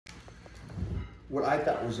what I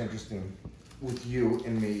thought was interesting with you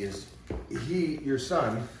and me is your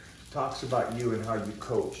son talks about you and how you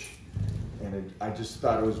coach. And I just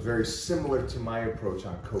thought it was very similar to my approach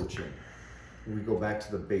on coaching. We go back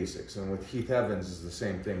to the basics. And with Heath Evans is the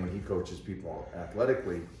same thing when he coaches people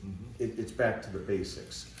athletically. It's back to the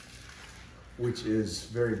basics, which is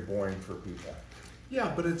very boring for people.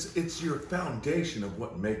 Yeah, but it's your foundation of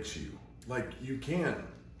what makes you. Like you can't,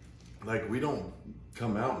 like we don't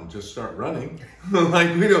come out and just start running.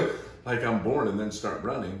 Like we don't, like I'm born and then start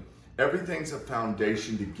running. Everything's a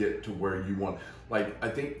foundation to get to where you want. Like I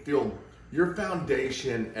think, Phil, your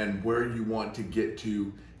foundation and where you want to get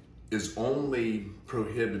to is only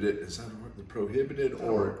prohibited, is that a word? Prohibited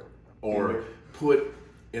or put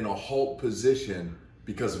in a halt position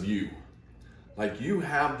because of you. Like you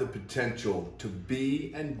have the potential to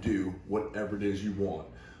be and do whatever it is you want.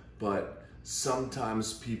 But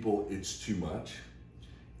sometimes people, it's too much.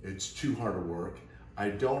 It's too hard to work. I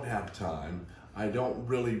don't have time. I don't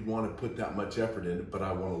really want to put that much effort in it, but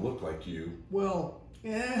I want to look like you. Well,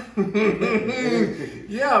 yeah.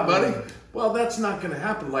 Yeah, buddy. Well, that's not going to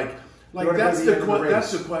happen. Like that's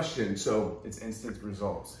the question. So it's instant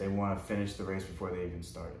results. They want to finish the race before they even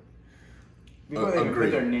start it. Before they even put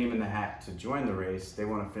their name in the hat to join the race, they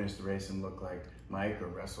want to finish the race and look like Mike or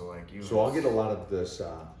wrestle like you. So I'll get a lot of this.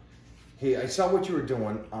 Hey, I saw what you were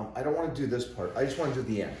doing. I don't want to do this part. I just want to do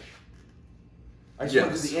the end. I just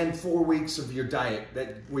want to do the end 4 weeks of your diet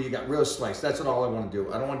where you got real slice. That's all I want to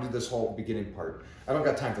do. I don't want to do this whole beginning part. I don't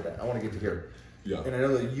got time for that. I want to get to here. Yeah. And I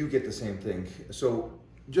know that you get the same thing. So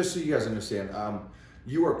just so you guys understand,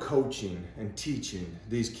 you are coaching and teaching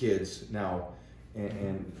these kids now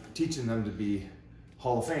and teaching them to be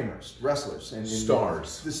Hall of Famers, wrestlers, and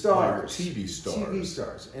stars. The stars. TV stars. TV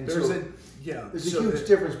stars. And there's a huge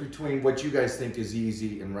difference between what you guys think is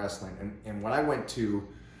easy in wrestling. And when I went to,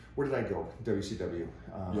 where did I go? WCW.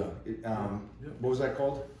 What was that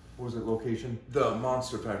called? What was the location? The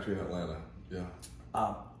Monster Factory in Atlanta.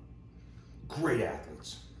 Yeah. Great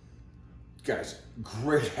athletes. Guys,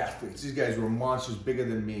 great athletes. These guys were monsters, bigger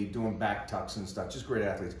than me, doing back tucks and stuff. Just great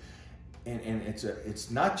athletes. And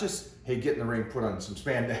it's not just, hey, get in the ring, put on some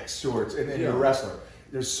spandex shorts, and then you're a wrestler.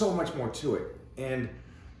 There's so much more to it. And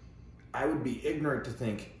I would be ignorant to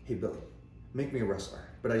think, hey, Billy, make me a wrestler.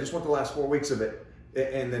 But I just want the last 4 weeks of it,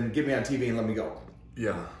 and then get me on TV and let me go.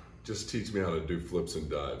 Yeah, just teach me how to do flips and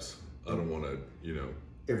dives. I don't want to,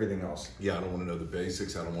 everything else. Yeah, I don't want to know the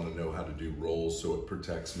basics. I don't want to know how to do rolls so it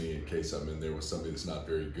protects me in case I'm in there with somebody that's not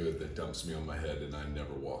very good that dumps me on my head and I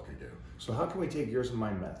never walk again. So how can we take yours and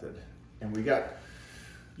my method? And we got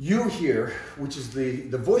you here, which is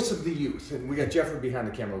the voice of the youth, and we got Jeffrey behind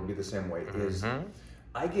the camera, will be the same way. Is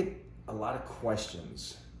I get a lot of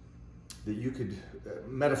questions that you could,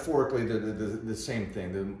 metaphorically, the same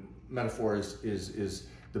thing. The metaphor is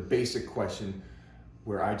the basic question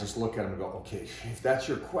where I just look at them and go, okay, if that's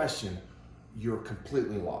your question, you're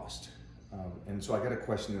completely lost. And so I got a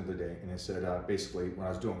question the other day, and it said, basically, when I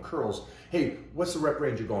was doing curls, hey, what's the rep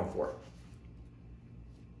range you're going for?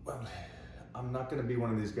 Well, I'm not going to be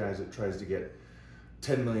one of these guys that tries to get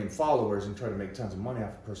 10 million followers and try to make tons of money off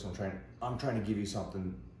of personal training. I'm trying to give you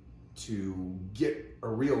something to get a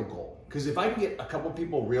real goal. Because if I can get a couple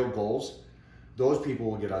people real goals, those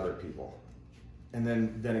people will get other people. And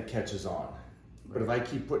then it catches on. But if I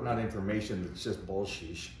keep putting out information that's just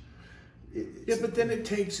bullshit, but then it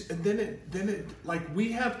takes, like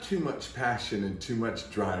we have too much passion and too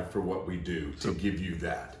much drive for what we do to give you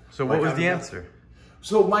that. So what was the answer?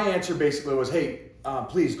 So my answer basically was, hey,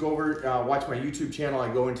 please go over, watch my YouTube channel.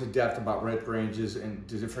 I go into depth about rep ranges and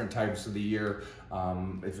the different types of the year,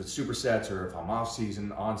 if it's supersets or if I'm off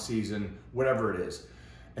season, on season, whatever it is.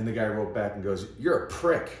 And the guy wrote back and goes, you're a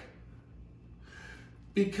prick.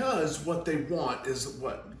 Because what they want is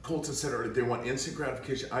what Colten said earlier, they want instant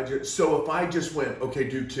gratification. So if I just went, okay,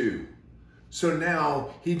 do 2. So now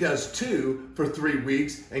he does 2 for 3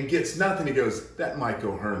 weeks and gets nothing. He goes, that Mike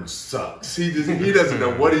O'Hearn sucks. He doesn't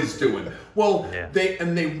know what he's doing. Well,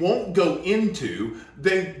 they won't go into,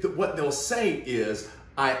 what they'll say is,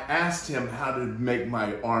 I asked him how to make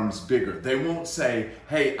my arms bigger. They won't say,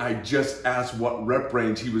 hey, I just asked what rep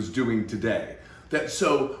range he was doing today.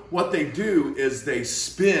 So what they do is they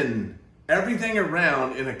spin everything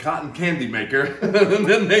around in a cotton candy maker, and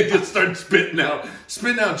then they just start spitting out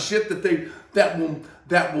shit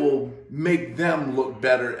that will make them look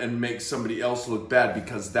better and make somebody else look bad,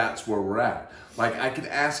 because that's where we're at. Like I could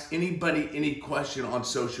ask anybody any question on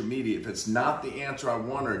social media. If it's not the answer I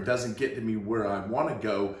want or it doesn't get to me where I want to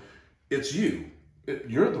go, it's you.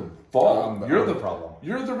 You're the fault. You're the problem.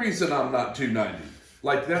 You're the reason I'm not 290.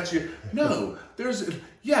 Like that's your, no,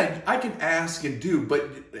 Yeah, I can ask and do, but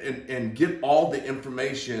and get all the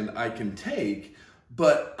information I can take,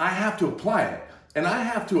 but I have to apply it. And I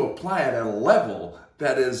have to apply it at a level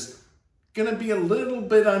that is gonna be a little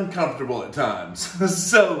bit uncomfortable at times.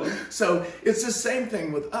 So it's the same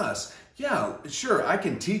thing with us. Yeah, sure, I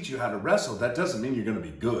can teach you how to wrestle. That doesn't mean you're gonna be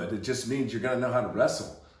good. It just means you're gonna know how to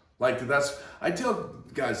wrestle. Like I tell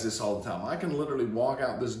guys this all the time. I can literally walk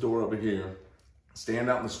out this door over here, stand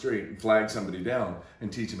out in the street and flag somebody down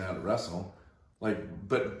and teach them how to wrestle. Like,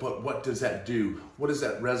 but what does that do? What does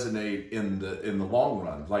that resonate in the long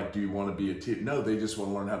run? Like, do you want to be a team? No, they just want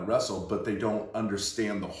to learn how to wrestle, but they don't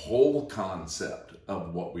understand the whole concept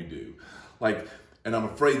of what we do. Like, and I'm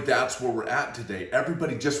afraid that's where we're at today.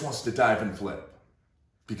 Everybody just wants to dive and flip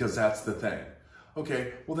because that's the thing.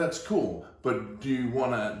 Okay, well, that's cool, but do you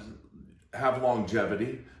want to have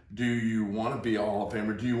longevity? Do you want to be a Hall of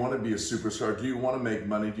Famer? Do you want to be a superstar? Do you want to make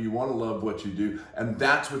money? Do you want to love what you do? And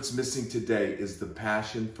that's what's missing today is the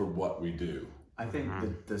passion for what we do. I think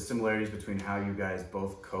the similarities between how you guys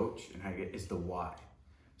both coach and how you get is the why.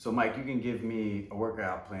 So Mike, you can give me a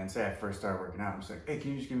workout plan. Say I first started working out. I'm just like, hey,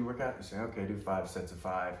 can you just give me a workout? You say, okay, do 5 sets of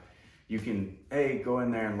 5. You can, go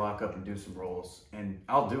in there and lock up and do some rolls. And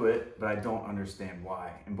I'll do it, but I don't understand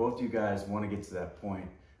why. And both of you guys want to get to that point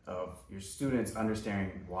of your students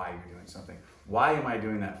understanding why you're doing something. Why am I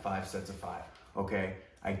doing that 5 sets of 5? Okay,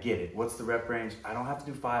 I get it. What's the rep range? I don't have to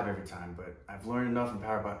do 5 every time, but I've learned enough in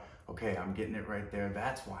Power-Body. Okay, I'm getting it right there.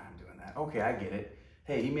 That's why I'm doing that. Okay, I get it.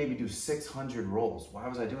 Hey, he made me do 600 rolls. Why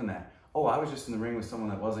was I doing that? Oh, I was just in the ring with someone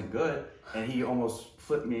that wasn't good, and he almost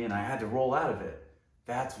flipped me, and I had to roll out of it.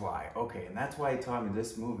 That's why. Okay, and that's why he taught me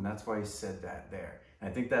this move, and that's why he said that there. And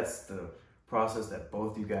I think that's the process that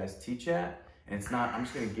both you guys teach at. And it's not, I'm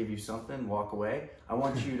just going to give you something, walk away. I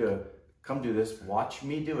want you to come do this, watch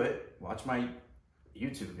me do it, watch my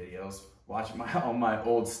YouTube videos, watch all my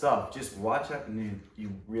old stuff. Just watch it and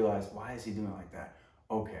you realize, why is he doing it like that?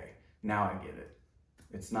 Okay, now I get it.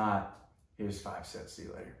 It's not, here's 5 sets, see you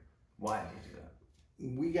later. Why did he do that?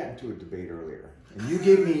 We got into a debate earlier, and you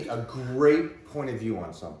gave me a great point of view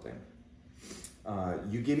on something.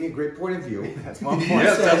 You gave me a great point of view. That's one point.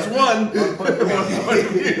 Yes, that's one.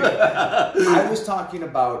 I was talking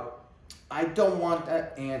about, I don't want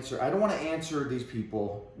to answer these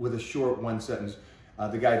people with a short 1 sentence.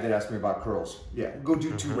 The guy that asked me about curls. Yeah, go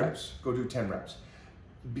do 2 reps. Go do 10 reps.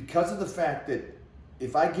 Because of the fact that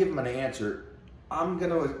if I give them an answer, I'm going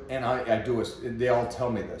to, and I do it, they all tell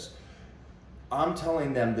me this. I'm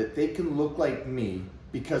telling them that they can look like me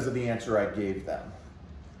because of the answer I gave them.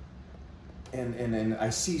 And I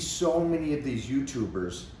see so many of these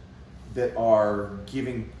YouTubers that are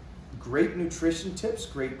giving great nutrition tips,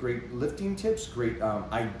 great lifting tips, great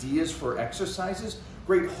ideas for exercises,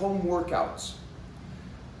 great home workouts.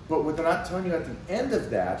 But what they're not telling you at the end of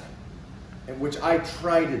that, and which I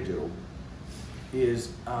try to do,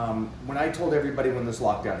 is when I told everybody when this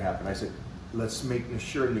lockdown happened, I said, let's make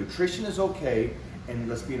sure nutrition is okay, and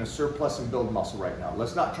let's be in a surplus and build muscle right now.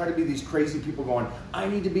 Let's not try to be these crazy people going, I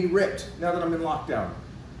need to be ripped now that I'm in lockdown.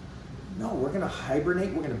 No, we're going to hibernate.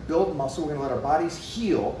 We're going to build muscle. We're going to let our bodies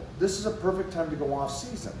heal. This is a perfect time to go off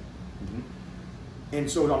season. And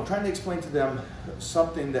so I'm trying to explain to them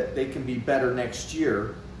something that they can be better next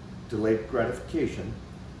year, delayed gratification,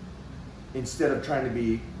 instead of trying to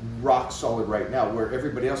be rock solid right now, where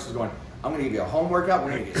everybody else is going, I'm going to give you a home workout.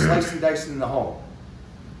 We're going to get sliced and diced in the home.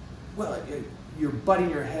 Well, you're butting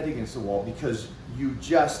your head against the wall because you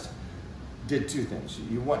just did 2 things.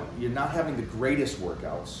 You're not having the greatest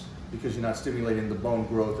workouts because you're not stimulating the bone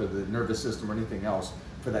growth or the nervous system or anything else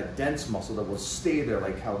for that dense muscle that will stay there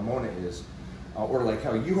like how Mona is, or like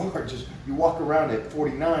how you are. Just you walk around at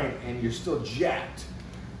 49 and you're still jacked,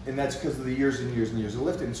 and that's because of the years and years and years of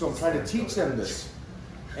lifting. And so I'm trying to teach them this.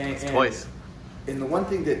 And the one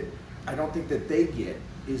thing that I don't think that they get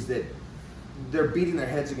is that they're beating their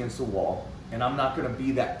heads against the wall. And I'm not going to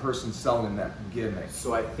be that person selling that gimmick.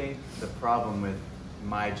 So I think the problem with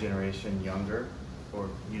my generation, younger, or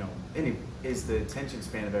is the attention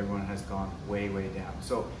span of everyone has gone way, way down.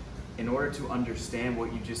 So in order to understand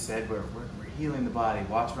what you just said, where we're healing the body,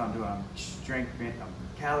 watch what I'm doing, I'm strengthening,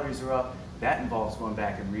 calories are up, that involves going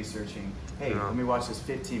back and researching, hey, let me watch this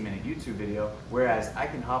 15-minute YouTube video, whereas I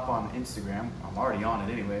can hop on Instagram, I'm already on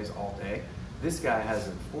it anyways all day. This guy has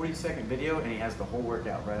a 40-second video and he has the whole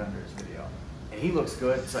workout right under his video. And he looks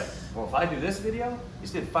good. It's like, well, if I do this video, you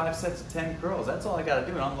just did 5 sets of 10 curls. That's all I got to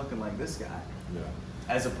do, and I'm looking like this guy. Yeah.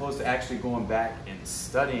 As opposed to actually going back and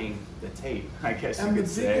studying the tape, I guess you could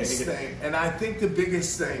say. And the biggest thing, and I think the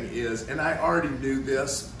biggest thing is, and I already knew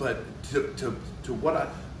this, but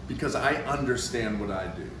because I understand what I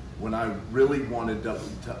do. when I really wanted to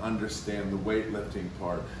understand the weightlifting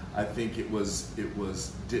part, I think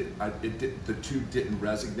the two didn't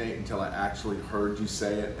resonate until I actually heard you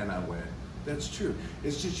say it, and I went, that's true.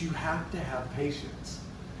 It's just you have to have patience.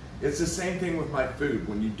 It's the same thing with my food.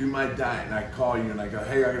 When you do my diet and I call you and I go,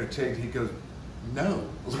 hey, I gotta take, he goes, no,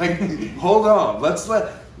 like, hold on, let's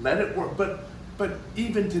let it work. But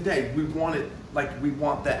even today, we want it, like, we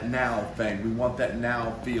want that now thing. We want that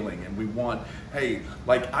now feeling, and we want, hey,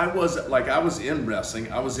 like I was in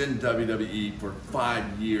wrestling. I was in WWE for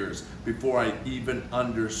 5 years before I even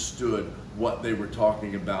understood what they were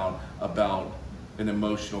talking about an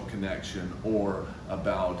emotional connection, or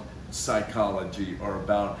about psychology, or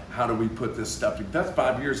about how do we put this stuff together. That's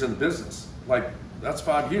 5 years in the business. Like, that's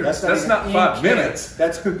 5 years. That's not 5 minutes.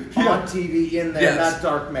 That's on TV in there, yes. Not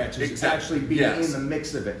dark matches. Exactly. It's actually being in the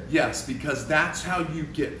mix of it. Yes, because that's how you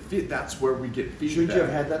get fit. That's where we get feedback. Shouldn't you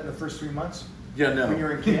have had that in the first 3 months? Yeah, no. When you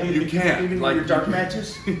were in camp? You can't. Even like your dark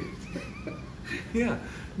matches? Yeah.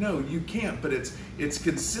 No, you can't. But it's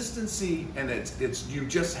consistency, and it's you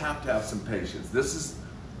just have to have some patience. This is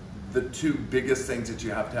the two biggest things that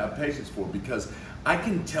you have to have patience for, because I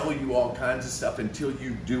can tell you all kinds of stuff until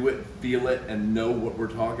you do it, feel it, and know what we're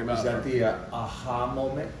talking about. Is that the aha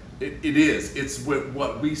moment? It is. It's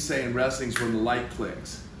what we say in wrestling is when the light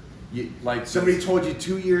clicks. Like somebody told you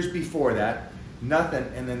 2 years before that, nothing,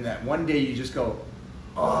 and then that one day you just go,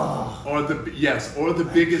 oh. Or the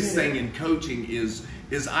biggest thing in coaching is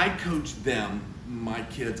I coach them, my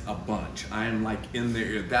kids, a bunch. I am like in their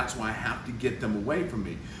ear. That's why I have to get them away from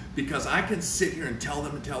me. Because I can sit here and tell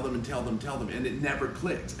them, and it never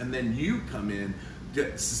clicks. And then you come in,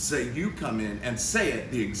 and say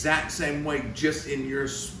it the exact same way, just in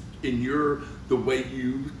the way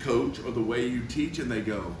you coach or the way you teach, and they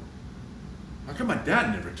go, how come my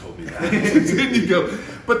dad never told me that? And you go,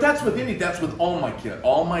 but that's with all my kids.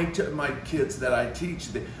 All my kids that I teach,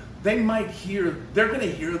 they're going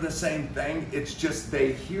to hear the same thing. It's just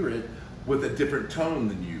they hear it with a different tone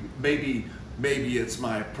than you. Maybe it's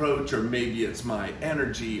my approach, or maybe it's my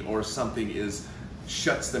energy, or something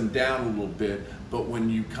shuts them down a little bit. But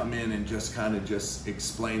when you come in and just kind of just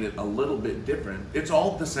explain it a little bit different, it's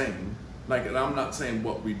all the same. Like, and I'm not saying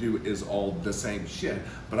what we do is all the same shit,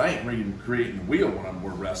 but I ain't creating the wheel when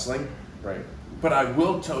we're wrestling. Right. But I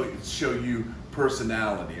will show you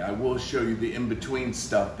personality. I will show you the in-between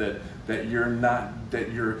stuff that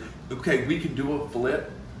you're, okay, we can do a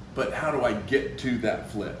flip, but how do I get to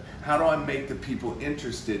that flip? How do I make the people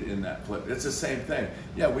interested in that flip? It's the same thing.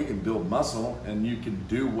 Yeah, we can build muscle and you can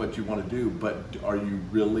do what you want to do, but are you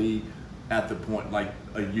really at the point like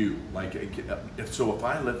you? So if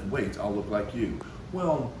I lift weights, I'll look like you.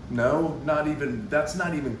 Well, no, that's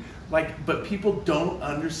not even like, but people don't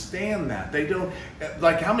understand that. They don't,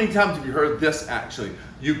 like, how many times have you heard this actually?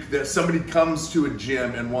 That somebody comes to a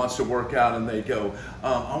gym and wants to work out and they go,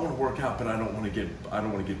 I want to work out, but I don't want to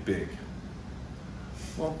get big.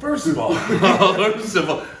 Well, first of all,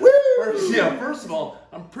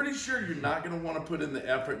 I'm pretty sure you're not going to want to put in the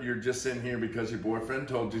effort. You're just in here because your boyfriend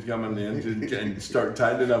told you to come in and start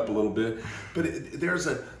tightening up a little bit. But there's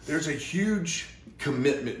a huge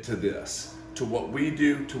commitment to this, to what we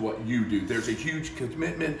do, to what you do. There's a huge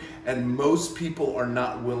commitment, and most people are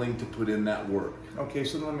not willing to put in that work. Okay,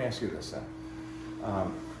 so let me ask you this then.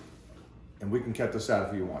 And we can cut this out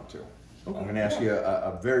if you want to. Okay, I'm going to ask you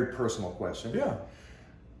a very personal question. Yeah.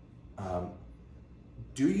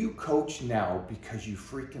 Do you coach now because you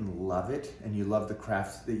freaking love it and you love the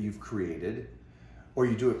craft that you've created, or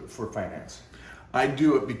you do it for finance? I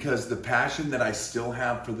do it because the passion that I still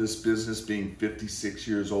have for this business, being 56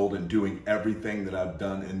 years old and doing everything that I've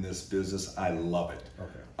done in this business, I love it.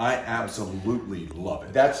 Okay. I absolutely love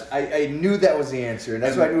it. I knew that was the answer, and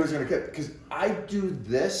that's why I knew it was going to cut. Because I do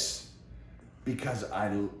this because I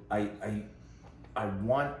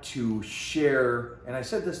want to share, and I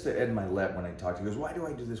said this to Ed Milet when I talked to him. He goes, why do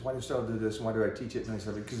I do this? Why do I still do this? And why do I teach it? And I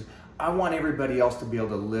said, because I want everybody else to be able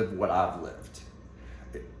to live what I've lived.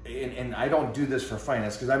 And I don't do this for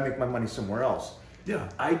finance because I make my money somewhere else. Yeah.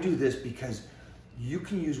 I do this because you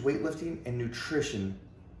can use weightlifting and nutrition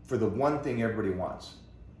for the one thing everybody wants,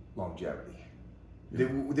 longevity. Yeah.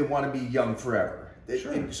 They want to be young forever.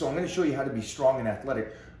 Sure. So I'm going to show you how to be strong and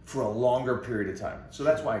athletic for a longer period of time. So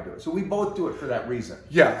that's why I do it. So we both do it for that reason.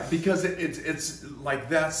 Yeah, because it's like,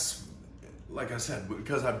 that's, like I said,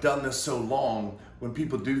 because I've done this so long, when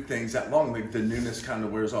people do things that long, the newness kind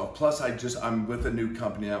of wears off. Plus I'm with a new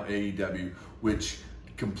company now, AEW, which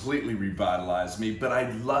completely revitalized me. But I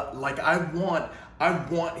I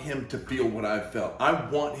want him to feel what I felt. I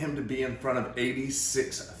want him to be in front of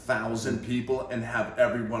 86,000 people and have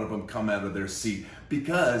every one of them come out of their seat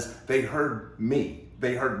because they heard me.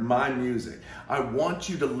 They heard my music. I want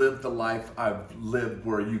you to live the life I've lived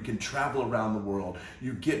where you can travel around the world,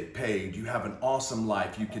 you get paid, you have an awesome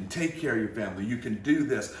life, you can take care of your family, you can do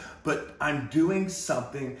this, but I'm doing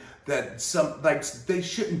something that they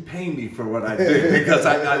shouldn't pay me for what I do because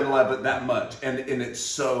I love it that much. And it's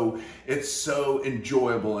so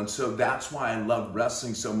enjoyable. And so that's why I love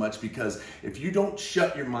wrestling so much, because if you don't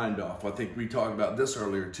shut your mind off, I think we talked about this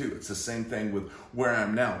earlier too. It's the same thing with where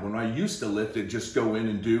I'm now. When I used to lift it, just go in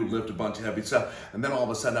and lift a bunch of heavy stuff. And then all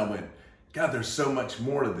of a sudden I went, God, there's so much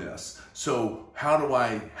more to this. So how do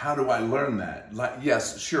I learn that? Like,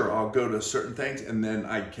 yes, sure, I'll go to certain things, and then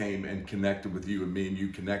I came and connected with you, and me and you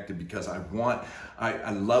connected because I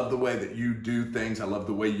love the way that you do things. I love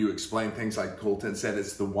the way you explain things. Like Colten said,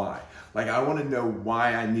 it's the why. Like, I want to know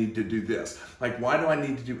why I need to do this. Like, why do I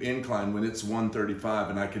need to do incline when it's 135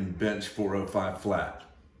 and I can bench 405 flat?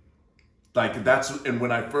 Like, and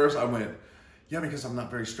when I went, yeah, because I'm not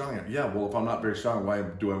very strong. Yeah, well, if I'm not very strong, why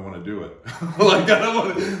do I want to do it? I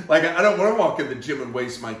don't want to walk in the gym and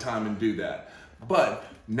waste my time and do that. But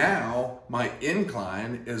now my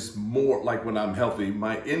incline is more, like when I'm healthy,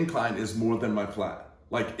 my incline is more than my flat.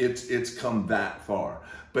 Like it's come that far.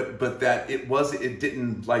 But that it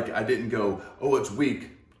didn't, like, I didn't go, oh, it's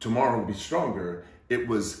weak, tomorrow will be stronger. It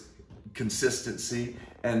was consistency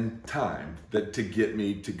and time to get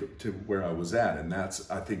me to where I was at. And I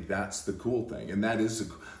think that's the cool thing. And that is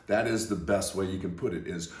the best way you can put it,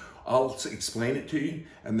 is I'll explain it to you,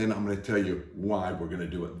 and then I'm going to tell you why we're going to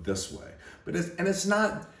do it this way. But it's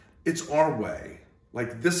our way.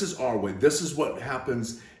 Like, this is our way. This is what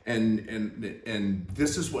happens. And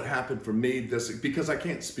this is what happened for me. Because I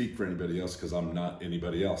can't speak for anybody else, because I'm not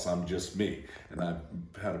anybody else. I'm just me, and I've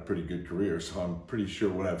had a pretty good career, so I'm pretty sure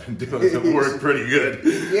what I've been doing has worked pretty good.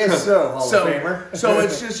 Yes, Hall of Famer. So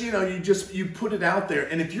it's just you put it out there,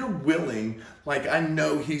 and if you're willing, like, I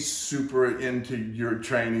know he's super into your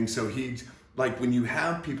training, so he's like, when you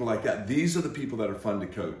have people like that, these are the people that are fun to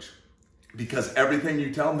coach. Because everything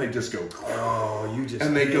you tell them, they just go,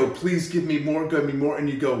 and they go, please give me more, and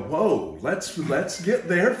you go, whoa, let's get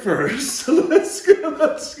there first. let's get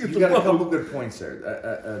you got a couple good points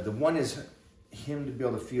there. The one is him to be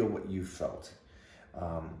able to feel what you felt.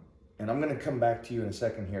 And I'm going to come back to you in a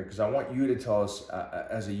second here, because I want you to tell us,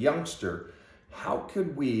 as a youngster, how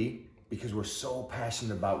could we, because we're so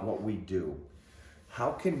passionate about what we do,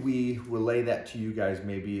 how can we relay that to you guys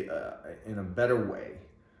maybe in a better way?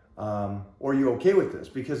 Or are you okay with this?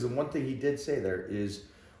 Because the one thing he did say there is,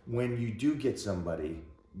 when you do get somebody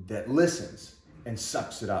that listens and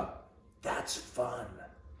sucks it up, that's fun.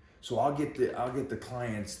 So I'll get the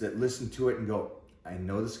clients that listen to it and go, I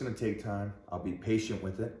know this is going to take time. I'll be patient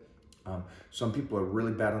with it. Some people are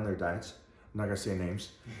really bad on their diets. I'm not going to say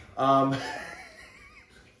names.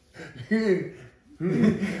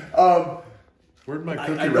 Where'd my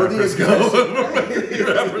cookie wrappers go? Where'd my cookie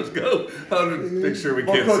wrappers go? I'll make sure we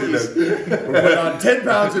can't see that. We're putting on 10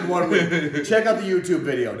 pounds in 1 week. Check out the YouTube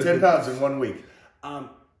video, 10 pounds in 1 week.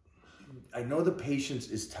 I know the patience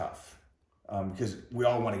is tough, because we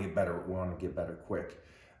all want to get better. We want to get better quick.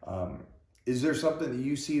 Is there something that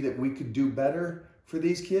you see that we could do better for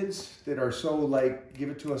these kids that are so like, give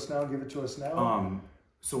it to us now, give it to us now?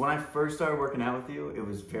 So when I first started working out with you, it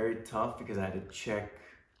was very tough because I had to check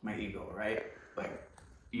my ego, right? Like,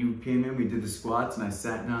 you came in, we did the squats, and I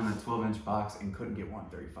sat down in a 12-inch box and couldn't get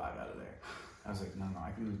 135 out of there. I was like, no,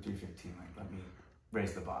 I can do 315. Like, let me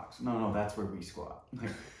raise the box. No, that's where we squat.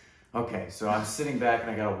 Like, okay, so I'm sitting back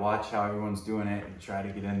and I gotta watch how everyone's doing it and try to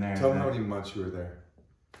get in there. Tell me how many months you were there.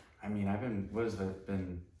 I mean, I've been,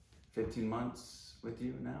 been 15 months with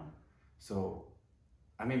you now? So,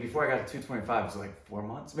 I mean, before I got to 225, it was like 4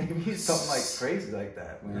 months, maybe, something like crazy like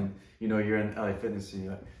that. When, you're in LA Fitness, and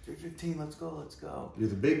you're like, 315, let's go. You're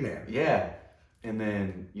the big man. Yeah. And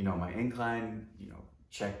then, my incline,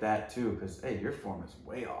 check that too, because, hey, your form is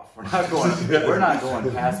way off. We're not going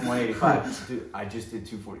past 185. Dude, I just did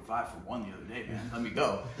 245 for one the other day, man. Let me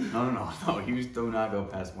go. No, you do not go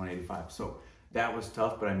past 185. So that was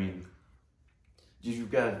tough, but I mean,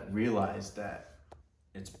 you've got to realize that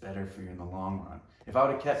it's better for you in the long run. If I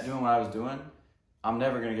would have kept doing what I was doing, I'm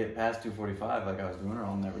never going to get past 245 like I was doing, or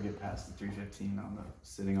I'll never get past the 315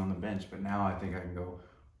 sitting on the bench. But now I think I can go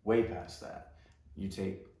way past that. You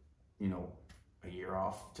take, a year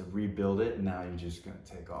off to rebuild it, and now you're just going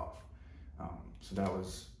to take off. So that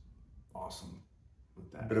was awesome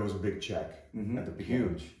with that. But it was a big check at the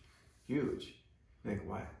beginning. Huge. Like,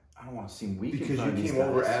 I don't want to seem weak. Because you came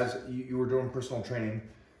over as you were doing personal training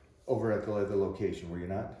over at the location, were you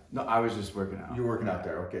not? No, I was just working out. You were working out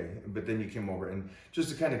there, okay. But then you came over, and just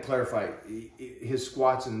to kind of clarify, his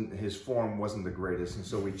squats and his form wasn't the greatest, and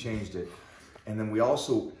so we changed it. And then we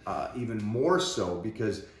also, even more so,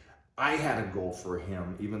 because I had a goal for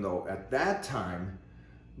him, even though at that time,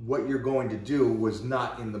 what you're going to do was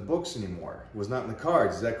not in the books anymore, was not in the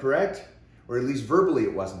cards. Is that correct? Or at least verbally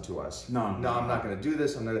it wasn't to us. No, I'm not going to do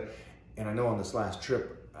this. And I know on this last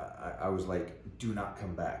trip, I was like, do not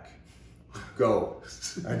come back. Go.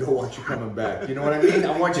 I don't want you coming back. You know what I mean?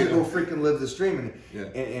 I want you to go freaking live the dream.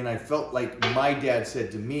 And I felt like my dad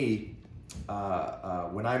said to me,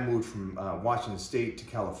 when I moved from Washington State to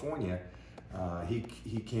California,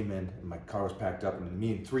 he came in and my car was packed up, and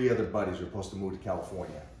me and 3 other buddies were supposed to move to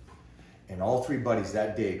California. And all 3 buddies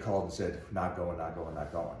that day called and said, not going, not going,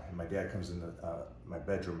 not going. And my dad comes in my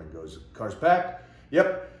bedroom and goes, car's packed?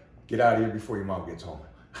 Yep. Get out of here before your mom gets home.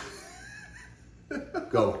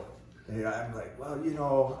 Go. And I'm like, well,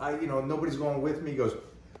 nobody's going with me. He goes,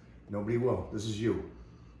 nobody will. This is you.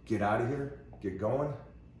 Get out of here. Get going.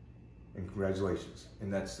 And congratulations.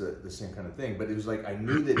 And that's the same kind of thing. But it was like, I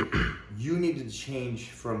knew that you needed to change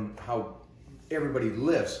from how everybody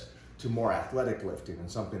lifts to more athletic lifting and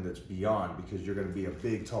something that's beyond, because you're going to be a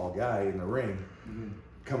big, tall guy in the ring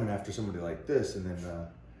coming after somebody like this. And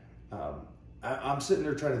then I'm sitting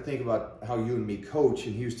there trying to think about how you and me coach,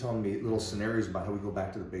 and he was telling me little scenarios about how we go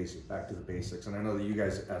back to the basics. And I know that you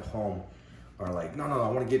guys at home are like, no, I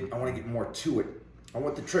want to get more to it. I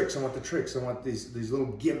want the tricks. I want these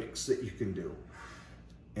little gimmicks that you can do.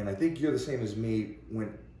 And I think you're the same as me.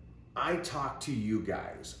 When I talk to you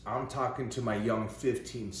guys, I'm talking to my young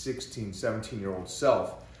 15, 16, 17-year-old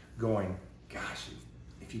self going, gosh,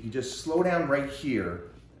 if you could just slow down right here,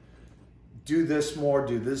 do this more,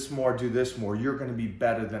 do this more, do this more, you're going to be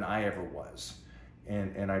better than I ever was.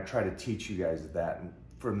 And I try to teach you guys that. And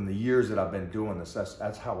from the years that I've been doing this,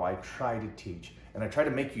 that's how I try to teach. And I try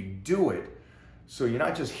to make you do it, so you're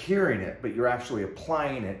not just hearing it, but you're actually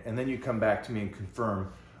applying it. And then you come back to me and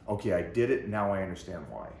confirm, okay, I did it, now I understand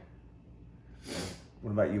why.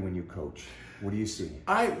 What about you when you coach? What do you see?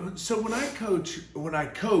 So when I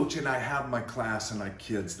coach and I have my class and my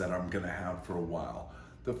kids that I'm going to have for a while,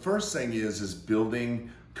 the first thing is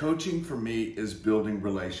building. Coaching for me is building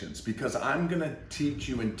relations, because I'm going to teach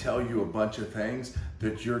you and tell you a bunch of things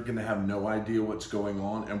that you're going to have no idea what's going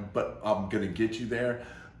on, but I'm going to get you there.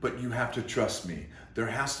 But you have to trust me. There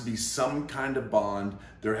has to be some kind of bond.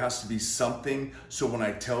 There has to be something. So when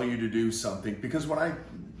I tell you to do something, because when I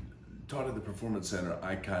taught at the Performance Center,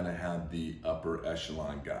 I kind of had the upper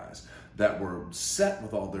echelon guys that were set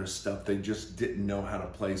with all their stuff. They just didn't know how to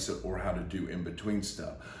place it or how to do in between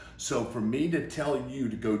stuff. So for me to tell you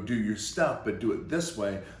to go do your stuff, but do it this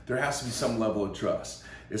way, there has to be some level of trust.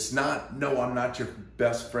 It's not, no, I'm not your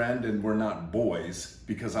best friend and we're not boys,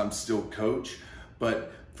 because I'm still coach,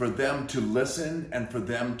 but for them to listen and for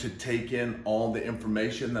them to take in all the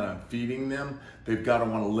information that I'm feeding them, they've got to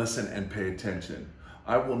want to listen and pay attention.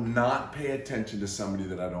 I will not pay attention to somebody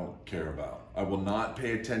that I don't care about. I will not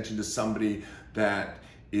pay attention to somebody that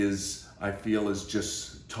is, I feel, is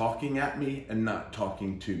just talking at me and not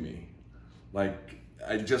talking to me. Like,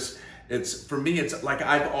 for me, it's like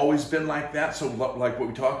I've always been like that. So like what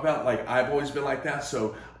we talk about, like I've always been like that.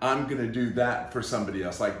 So I'm going to do that for somebody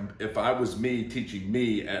else. Like if I was me teaching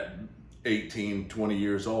me at 18, 20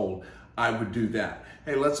 years old, I would do that.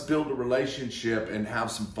 Hey, let's build a relationship and have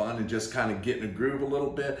some fun and just kind of get in a groove a little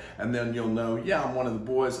bit. And then you'll know, yeah, I'm one of the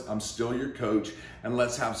boys. I'm still your coach. And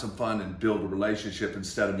let's have some fun and build a relationship,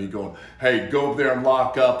 instead of me going, hey, go over there and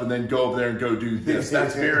lock up and then go over there and go do this.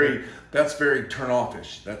 That's very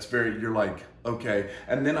turn-offish. That's very, you're like, okay.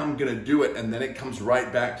 And then I'm going to do it. And then it comes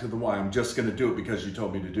right back to the why. I'm just going to do it because you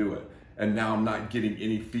told me to do it. And now I'm not getting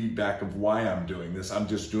any feedback of why I'm doing this. I'm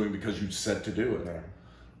just doing it because you said to do it. Yeah.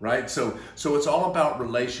 Right? So it's all about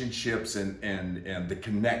relationships and the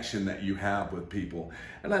connection that you have with people.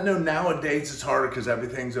 And I know nowadays it's harder because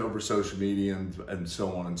everything's over social media and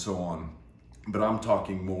so on and so on. But I'm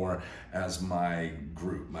talking more as my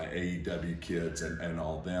group, my AEW kids and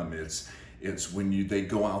all them. It's when they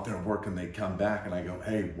go out there and work and they come back and I go,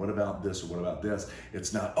 hey, what about this or what about this?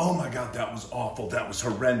 It's not, oh my God, that was awful. That was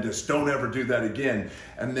horrendous. Don't ever do that again.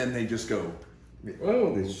 And then they just go,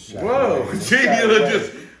 whoa.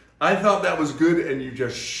 I thought that was good, and you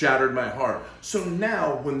just shattered my heart. So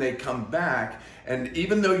now when they come back, and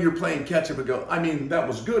even though you're playing catch up and go, I mean, that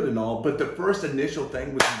was good and all, but the first initial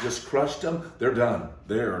thing was you just crushed them, they're done.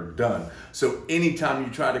 They're done. So anytime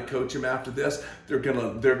you try to coach them after this, they're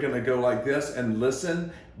gonna go like this and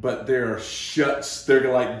listen, but they're shut.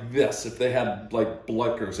 They're like this if they had like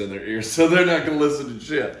blinkers in their ears, so they're not gonna listen to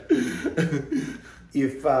shit.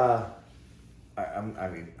 If I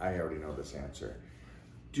already know this answer.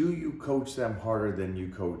 Do you coach them harder than you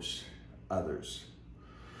coach others?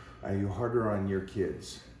 Are you harder on your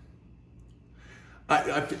kids?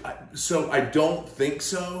 So I don't think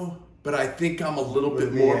so, but I think I'm a little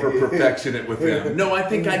bit more of a perfectionist with them. No, I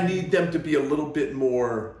think I need them to be a little bit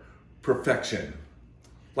more perfection.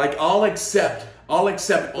 Like I'll accept all.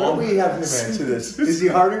 Let me have him answer this. Is he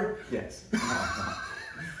harder? Yes.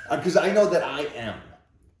 Because I know that I am.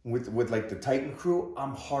 With like the Titan crew,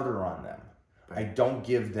 I'm harder on them. I don't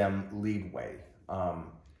give them leadway.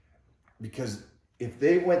 Because if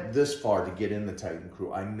they went this far to get in the Titan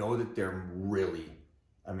crew, I know that they're really,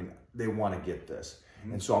 they want to get this.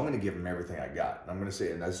 Mm-hmm. And so I'm going to give them everything I got. And I'm going to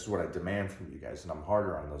say, and this is what I demand from you guys. And I'm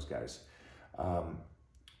harder on those guys.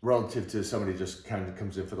 Relative to somebody just kind of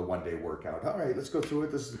comes in for the one-day workout. All right, let's go through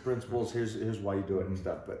it. This is the principles. Here's why you do it and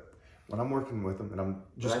stuff. But when I'm working with them, and I'm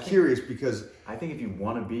just curious because... I think if you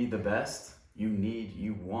want to be the best,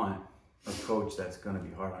 you want a coach that's going to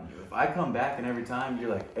be hard on you. If I come back and every time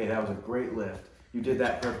you're like, hey, that was a great lift. You did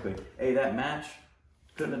that perfectly. Hey, that match,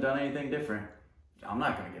 couldn't have done anything different. I'm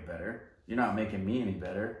not going to get better. You're not making me any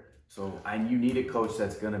better. So you need a coach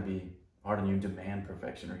that's going to be hard on you, demand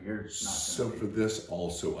perfection, or you're not. So for this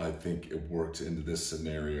also, I think it works into this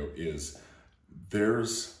scenario is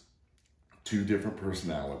there's two different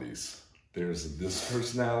personalities. There's this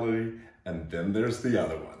personality and then there's the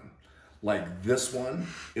other one. Like this one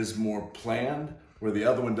is more planned, where the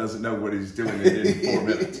other one doesn't know what he's doing in 4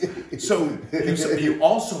 minutes. So you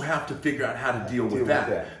also have to figure out how to deal with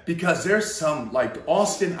that. Because there's some, like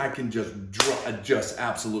Austin, I can just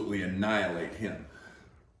absolutely annihilate him.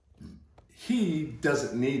 He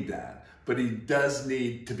doesn't need that, but he does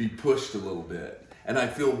need to be pushed a little bit. And I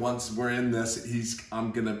feel once we're in this,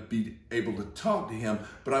 I'm gonna be able to talk to him,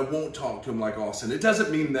 but I won't talk to him like Austin. It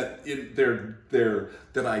doesn't mean that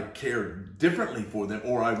that I care differently for them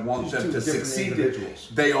or I want them to succeed.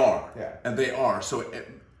 Individuals. They are, yeah, and they are. So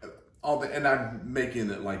and I'm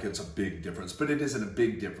making it like it's a big difference, but it isn't a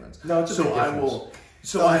big difference. No, it's a big difference. I will.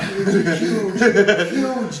 It's a huge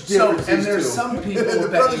difference. And there's some people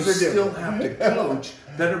that you still have to coach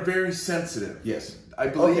that are very sensitive. Yes. I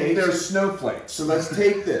believe they're snowflakes. So let's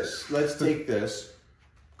take this.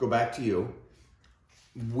 Go back to you.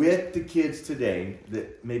 With the kids today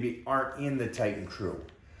that maybe aren't in the Titan crew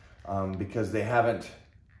because they haven't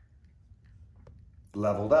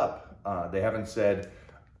leveled up. They haven't said,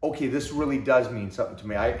 okay, this really does mean something to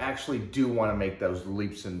me. I actually do want to make those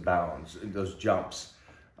leaps and bounds, those jumps.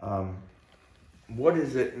 What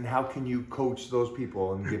is it and how can you coach those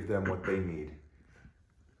people and give them what they need?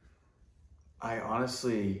 I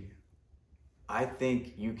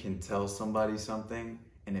think you can tell somebody something,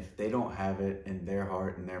 and if they don't have it in their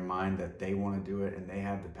heart and their mind that they want to do it and they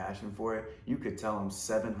have the passion for it, you could tell them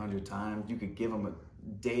 700 times. You could give them a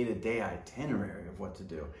day-to-day itinerary of what to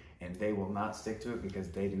do, and they will not stick to it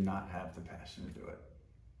because they do not have the passion to do it.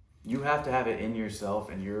 You have to have it in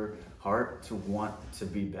yourself and your heart to want to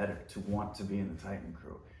be better, to want to be in the Titan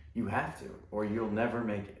crew. You have to, or you'll never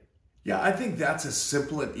make it. Yeah, I think that's as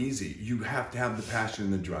simple and easy. You have to have the passion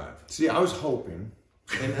and the drive. See, I was hoping,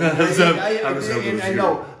 and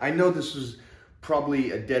I know this was probably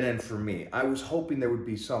a dead end for me. I was hoping there would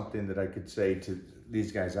be something that I could say to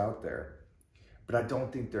these guys out there, but I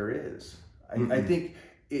don't think there is. I think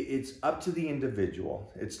it's up to the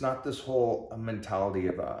individual. It's not this whole mentality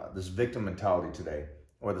of this victim mentality today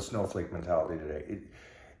or the snowflake mentality today.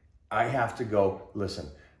 I have to go, listen,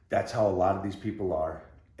 that's how a lot of these people are.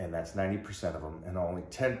 And that's 90% of them, and only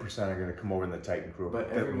 10% are going to come over in the Titan crew. But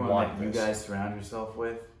everyone that you guys surround yourself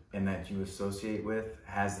with and that you associate with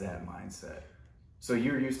has that mindset. So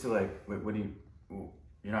you're used to like, what do you?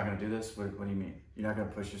 You're not going to do this? What do you mean? You're not going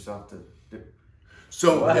to push yourself to do?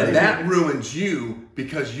 So and that ruins you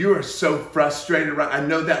because you are so frustrated. Right? I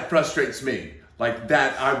know that frustrates me. Like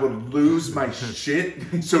that, I would lose my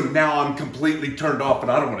shit. So now I'm completely turned off, and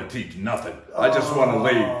I don't want to teach nothing. I just want to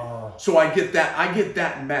leave. So I get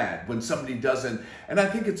that mad when somebody doesn't, and I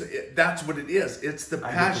think that's what it is. It's the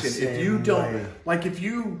passion. If you don't, like if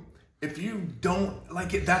you if you don't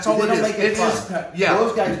like it, that's all They it don't is. make it fun. Yeah,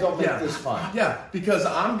 Those guys don't make this fun. Yeah, because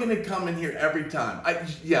I'm gonna come in here every time.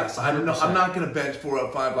 I'm not gonna bench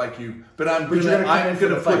 405 like you, but I'm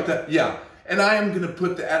gonna put that. Yeah. And I am going to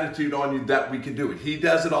put the attitude on you that we can do it. He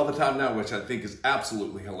does it all the time now, which I think is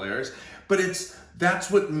absolutely hilarious. But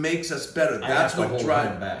that's what makes us better. That's what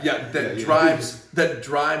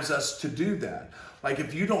drives us to do that. Like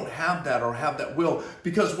if you don't have that or have that will,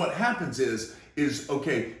 because what happens is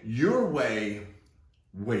okay, you're way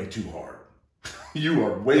too hard. You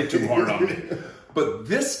are way too hard on me. But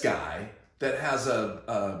this guy that has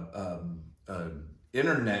a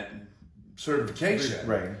internet certification,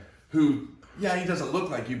 right? Who, yeah, he doesn't look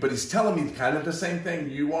like you, but he's telling me kind of the same thing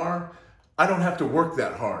you are. I don't have to work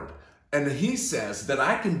that hard. And he says that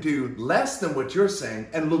I can do less than what you're saying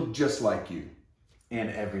and look just like you. And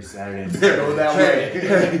every Saturday. Go that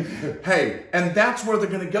way. Hey, and that's where they're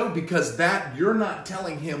going to go, because you're not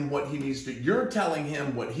telling him what he needs to. You're telling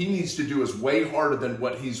him what he needs to do is way harder than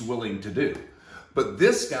what he's willing to do. But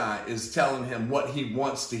this guy is telling him what he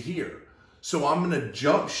wants to hear. So I'm going to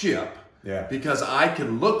jump ship. Yeah. Because I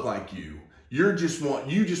can look like you. You just want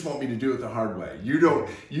me to do it the hard way. You don't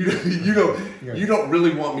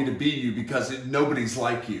really want me to be you because nobody's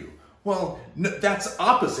like you. Well, no, that's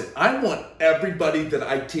opposite. I want everybody that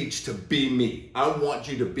I teach to be me. I want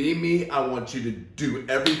you to be me. I want you to do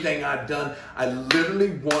everything I've done. I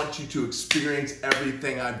literally want you to experience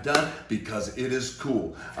everything I've done because it is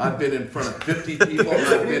cool. I've been in front of 50 people.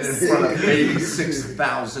 I've been in front of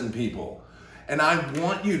 86,000 people. And I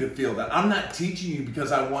want you to feel that. I'm not teaching you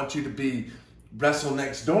because I want you to be wrestle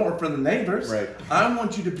next door for the neighbors. Right. I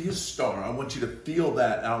want you to be a star. I want you to feel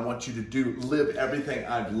that. And I want you to live everything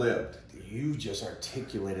I've lived. You just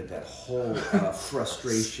articulated that whole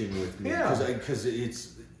frustration with me. Yeah. Because you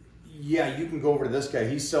can go over to this guy.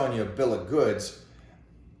 He's selling you a bill of goods.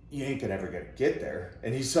 You ain't gonna ever get there.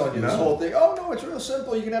 And he's selling you this whole thing. Oh, no, it's real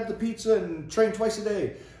simple. You can have the pizza and train twice a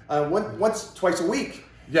day. Twice a week.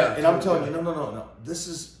 Yeah. And I'm telling you, no. This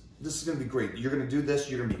is going to be great. You're going to do this.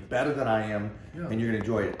 You're going to be better than I am. Yeah. And you're going to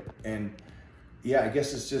enjoy it. And yeah, I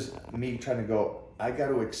guess it's just me trying to go, I got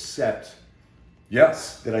to accept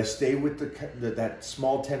that I stay with that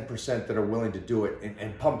small 10% that are willing to do it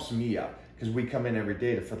and pumps me up. Because we come in every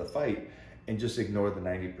day for the fight and just ignore the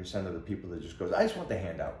 90% of the people that just goes, I just want the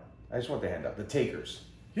handout. The takers.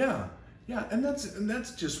 Yeah. Yeah, and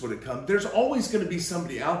that's just what it comes. There's always going to be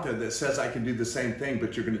somebody out there that says I can do the same thing,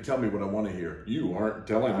 but you're going to tell me what I want to hear. You aren't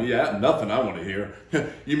telling me nothing I want to hear.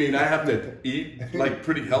 You mean I have to eat like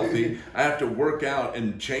pretty healthy? I have to work out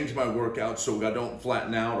and change my workout so I don't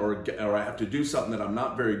flatten out, or I have to do something that I'm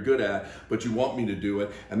not very good at, but you want me to do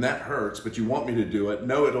it, and that hurts, but you want me to do it.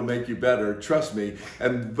 No, it'll make you better. Trust me.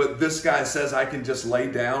 But this guy says I can just lay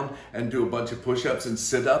down and do a bunch of push-ups and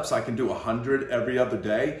sit-ups. I can do 100 every other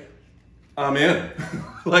day. I'm in.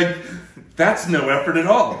 Like, that's no effort at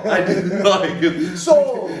all. I didn't like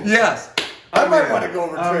sold. Yes. I might want to go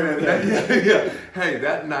over and train with that. Yeah. Hey,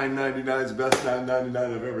 that $9.99 is the best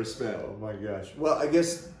 $9.99 I've ever spent. Oh my gosh. Well, I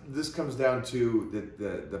guess this comes down to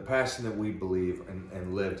the passion that we believe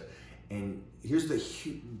and lived. And here's the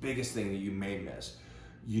biggest thing that you may miss.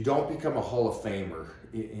 You don't become a Hall of Famer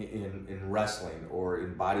in wrestling or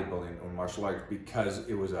in bodybuilding or martial arts because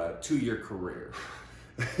it was a 2-year career.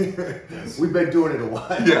 We've been doing it a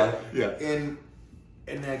while. Yeah.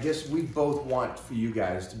 And I guess we both want for you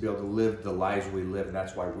guys to be able to live the lives we live, and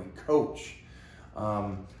that's why we coach.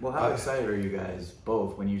 Well, how excited are you guys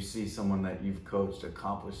both when you see someone that you've coached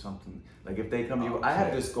accomplish something? Like if they come to you, I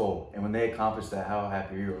have this goal, and when they accomplish that, how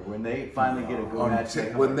happy are you? Or when they finally get a good match?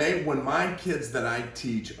 When my kids that I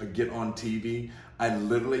teach get on TV, I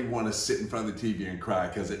literally want to sit in front of the TV and cry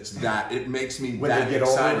because it makes me when that they get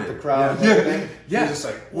excited. Over with the crowd. Yeah. Just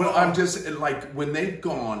like, well, I'm just like when they've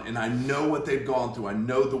gone and I know what they've gone through. I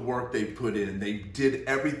know the work they put in. They did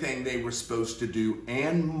everything they were supposed to do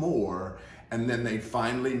and more, and then they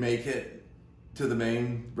finally make it to the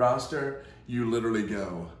main roster. You literally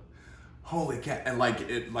go, holy cat! And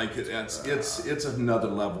it's another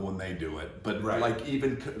level when they do it. But like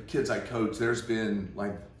even kids I coach, there's been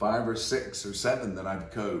like 5 or 6 or 7 that I've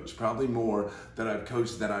coached, probably more that I've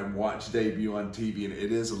coached that I watched debut on TV, and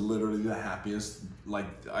it is literally the happiest. Like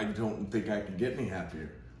I don't think I could get any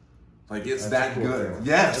happier. Like it's that good. Feeling.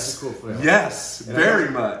 Yes, that's a cool feeling. Yes, and very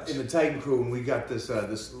much. In the Titan crew, when we got this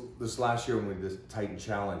last year when we did this Titan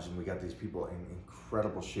challenge, and we got these people in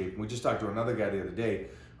incredible shape. And we just talked to another guy the other day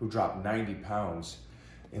who dropped 90 pounds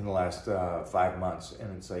in the last 5 months.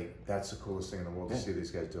 And it's like, that's the coolest thing in the world to see these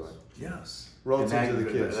guys doing. Yes. Relative to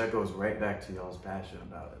the kids. That goes right back to y'all's passion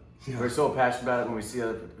about it. Yeah. We're so passionate about it when we see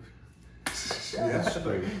other people. That's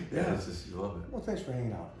great. Yeah, it's just, you love it. Well, thanks for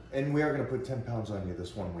hanging out. And we are going to put 10 pounds on you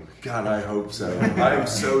this 1 week. God, I hope so. I am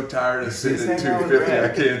so tired of sitting at Just hang out with 250. I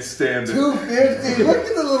Brad. can't stand it. 250. Look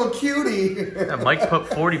at the little cutie. Yeah, Mike put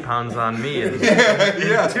 40 pounds on me in,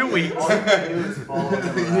 Yeah. in 2 weeks. All you gotta do is follow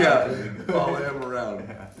him around. Yeah, follow him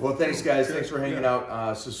around. Well, thanks, guys. Thanks for hanging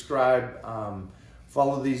out. Subscribe.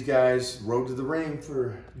 Follow these guys. Road to the ring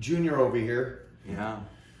for Junior over here. Yeah.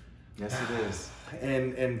 Yes, it is.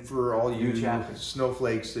 And for all you New chapter.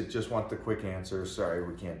 snowflakes that just want the quick answer, sorry,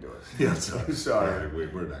 we can't do it. Yeah, sorry. Sorry. We're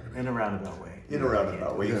not going to. In a roundabout way. In a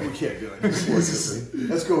roundabout way. We can't do it. Unfortunately.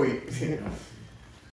 Let's go eat.